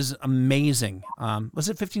is amazing. Was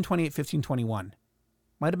it 1528, 1521?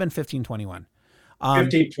 Might have been 1521.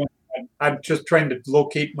 1521. I'm just trying to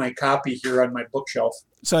locate my copy here on my bookshelf.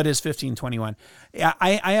 So it is 1521. Yeah,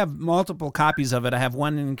 I have multiple copies of it. I have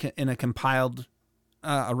one in a compiled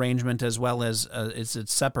arrangement, as well as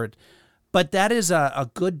it's separate. But that is a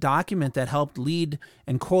good document that helped lead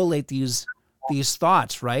and collate these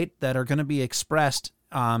thoughts, right, that are going to be expressed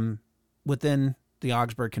within the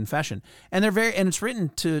Augsburg Confession. And it's written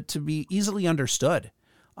to be easily understood.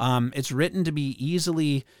 It's written to be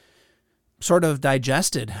easily sort of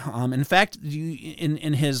digested. In fact,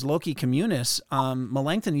 in his Loci Communis,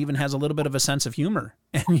 Melanchthon even has a little bit of a sense of humor,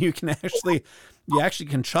 and you actually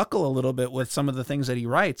can chuckle a little bit with some of the things that he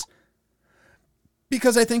writes,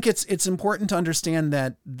 because I think it's important to understand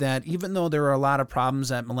that even though there are a lot of problems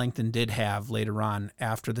that Melanchthon did have later on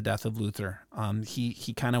after the death of Luther,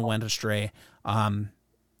 he kind of went astray, and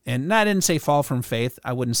I didn't say fall from faith,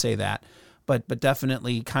 I wouldn't say that, but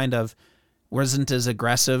definitely kind of wasn't as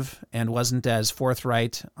aggressive and wasn't as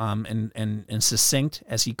forthright and succinct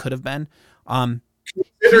as he could have been.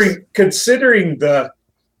 Considering the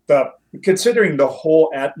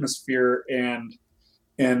whole atmosphere and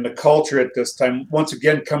the culture at this time, once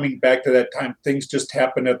again coming back to that time, things just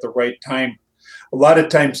happened at the right time. A lot of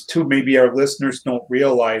times too, maybe our listeners don't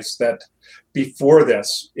realize that before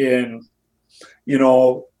this, in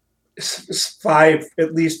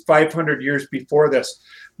at least 500 years before this,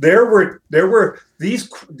 there were these.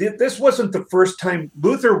 This wasn't the first time.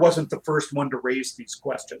 Luther wasn't the first one to raise these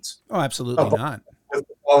questions. Oh, absolutely not.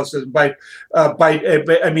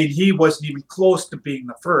 I mean, he wasn't even close to being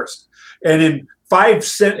the first. And in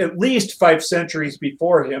at least 5 centuries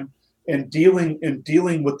before him, in dealing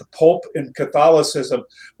with the Pope and Catholicism,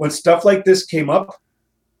 when stuff like this came up,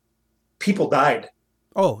 people died.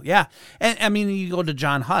 Oh yeah, and I mean, you go to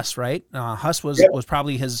John Huss, right? Huss was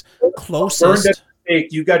probably his closest.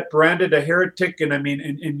 You got branded a heretic, and I mean,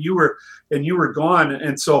 and you were gone.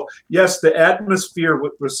 And so, yes, the atmosphere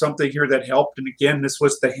was something here that helped. And again, this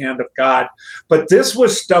was the hand of God. But this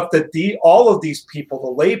was stuff that all of these people,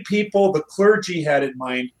 the lay people, the clergy, had in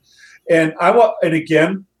mind. And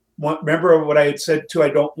remember what I had said too. I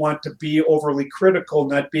don't want to be overly critical,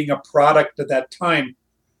 not being a product of that time.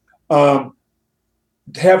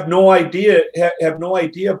 Have no idea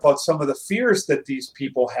about some of the fears that these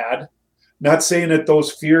people had. Not saying that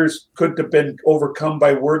those fears couldn't have been overcome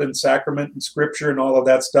by word and sacrament and scripture and all of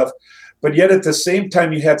that stuff. But yet at the same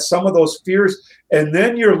time, you had some of those fears. And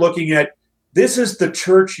then you're looking at, this is the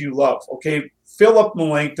church you love. Okay, Philip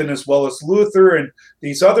Melanchthon, as well as Luther and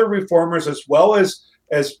these other reformers, as well as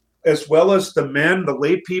the men, the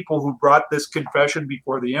lay people who brought this confession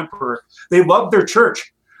before the emperor, they loved their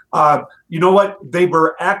church. You know what? They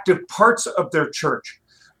were active parts of their church.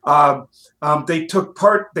 They took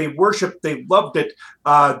part, they worshiped, they loved it.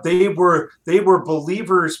 They were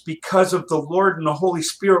believers because of the Lord and the Holy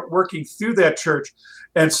Spirit working through that church.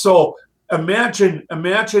 And so imagine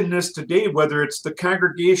this today, whether it's the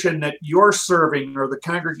congregation that you're serving or the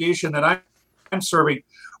congregation that I'm serving,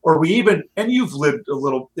 or you've lived a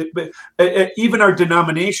little bit, but even our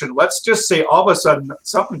denomination, let's just say all of a sudden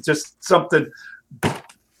something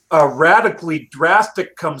radically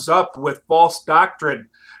drastic comes up with false doctrine,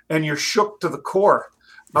 and you're shook to the core.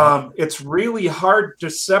 It's really hard to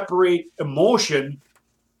separate emotion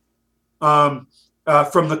from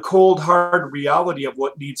the cold, hard reality of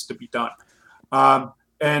what needs to be done.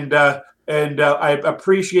 And I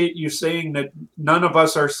appreciate you saying that none of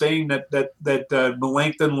us are saying that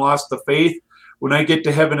Melanchthon lost the faith. When I get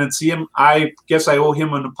to heaven and see him, I guess I owe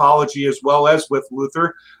him an apology, as well as with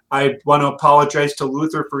Luther. I want to apologize to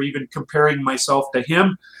Luther for even comparing myself to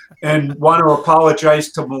him, and want to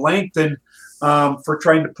apologize to Melanchthon for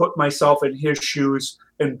trying to put myself in his shoes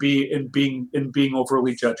and being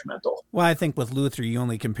overly judgmental. Well, I think with Luther, you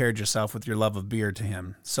only compared yourself with your love of beer to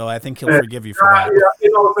him, so I think he'll forgive you for that.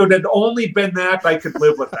 If it had only been that, I could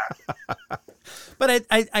live with that. But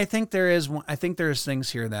I think there's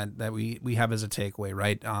things here that we have as a takeaway,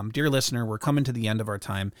 right? Dear listener, we're coming to the end of our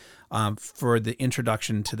time for the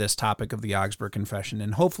introduction to this topic of the Augsburg Confession,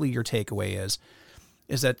 and hopefully your takeaway is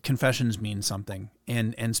that confessions mean something,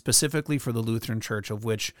 and specifically for the Lutheran Church, of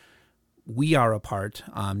which we are a part,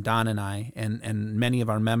 Don and I, and many of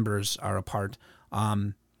our members are a part.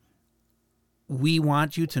 We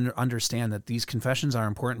want you to understand that these confessions are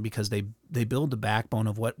important because they build the backbone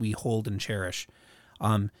of what we hold and cherish.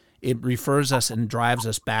 It refers us and drives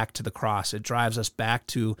us back to the cross. It drives us back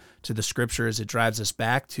to the scriptures. It drives us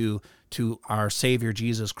back to our Savior,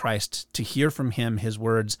 Jesus Christ, to hear from him his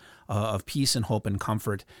words of peace and hope and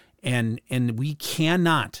comfort. And we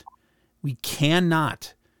cannot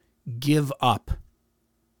give up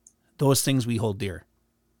those things we hold dear,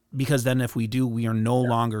 because then if we do, we are no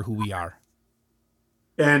longer who we are.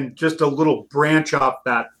 And just a little branch off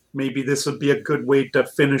that, maybe this would be a good way to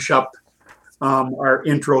finish up our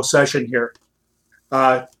intro session here,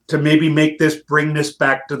 to maybe bring this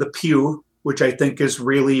back to the pew, which I think is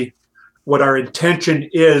really what our intention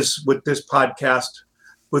is with this podcast,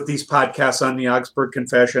 with these podcasts on the Augsburg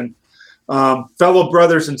Confession. Fellow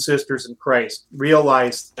brothers and sisters in Christ,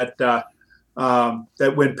 realize that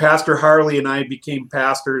when Pastor Harley and I became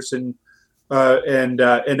pastors in and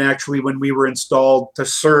actually when we were installed to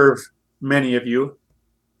serve many of you.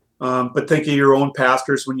 But think of your own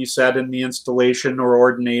pastors when you sat in the installation or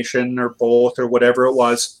ordination or both or whatever it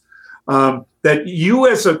was. That you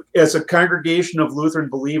as a congregation of Lutheran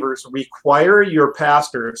believers require your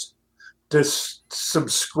pastors to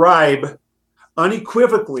subscribe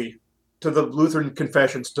unequivocally to the Lutheran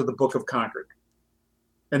confessions, to the Book of Concord,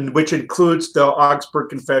 and which includes the Augsburg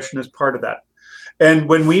Confession as part of that. And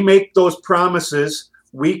when we make those promises,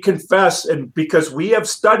 we confess, and because we have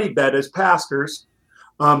studied that as pastors,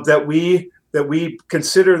 that we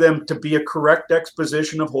consider them to be a correct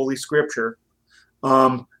exposition of Holy Scripture,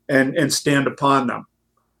 and stand upon them.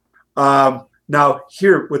 Now,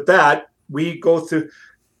 here with that, we go through.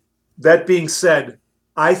 That being said,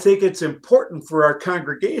 I think it's important for our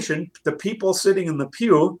congregation, the people sitting in the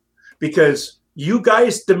pew, because you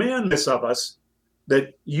guys demand this of us,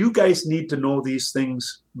 that you guys need to know these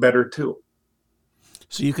things better too.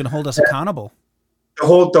 So you can hold us accountable.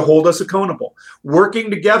 To hold us accountable. Working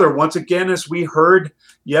together, once again, as we heard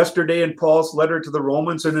yesterday in Paul's letter to the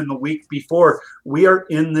Romans and in the week before, we are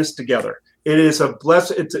in this together. It is a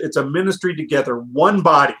it's a ministry together, one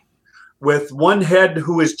body with one head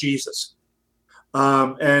who is Jesus.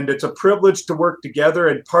 And it's a privilege to work together.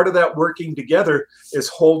 And part of that working together is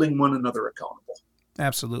holding one another accountable.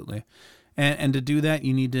 Absolutely. And to do that,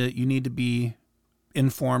 you need to be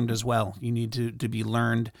informed as well. You need to be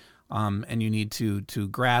learned. And you need to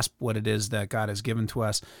grasp what it is that God has given to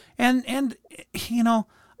us. And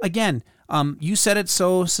again, you said it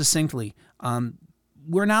so succinctly.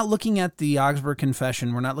 We're not looking at the Augsburg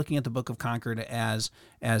Confession. We're not looking at the Book of Concord as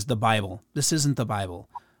the Bible. This isn't the Bible,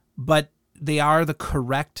 but they are the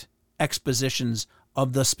correct expositions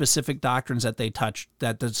of the specific doctrines that they touch,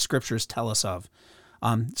 that the Scriptures tell us of.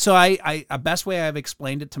 So a best way I've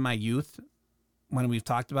explained it to my youth when we've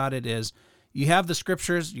talked about it is, you have the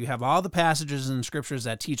Scriptures, you have all the passages in the Scriptures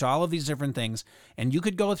that teach all of these different things, and you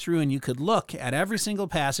could go through and you could look at every single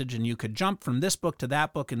passage and you could jump from this book to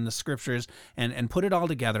that book in the Scriptures and put it all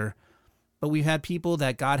together. But we've had people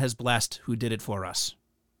that God has blessed who did it for us,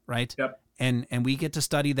 right? Yep. And we get to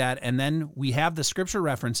study that, and then we have the Scripture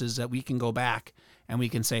references that we can go back and we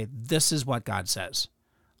can say, this is what God says.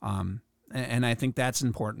 And I think that's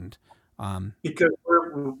important. Because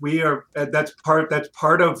we are that's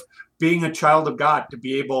part of being a child of God, to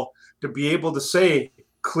be able to say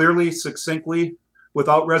clearly, succinctly,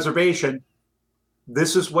 without reservation,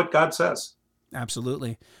 this is what God says.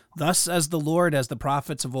 Absolutely. Thus as the Lord, as the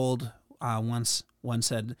prophets of old once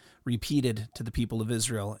said, repeated to the people of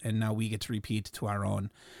Israel, and now we get to repeat to our own.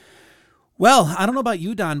 Well, I don't know about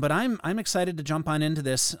you, Don, but I'm excited to jump on into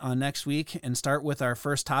this next week and start with our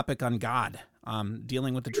first topic on God,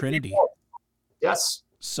 dealing with the Trinity. Yes.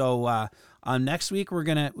 So next week we're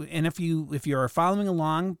gonna, and if you are following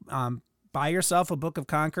along, buy yourself a Book of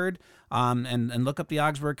Concord, and look up the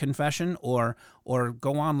Augsburg Confession, or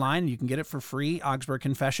go online. You can get it for free, Augsburg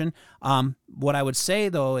Confession. What I would say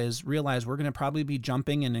though is realize we're gonna probably be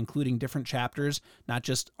jumping and including different chapters, not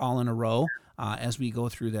just all in a row, as we go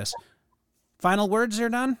through this. Final words there,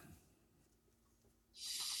 Don?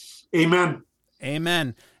 Amen.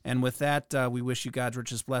 Amen. And with that, we wish you God's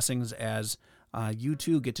richest blessings as you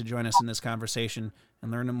too get to join us in this conversation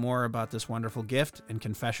and learn more about this wonderful gift and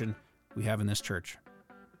confession we have in this church.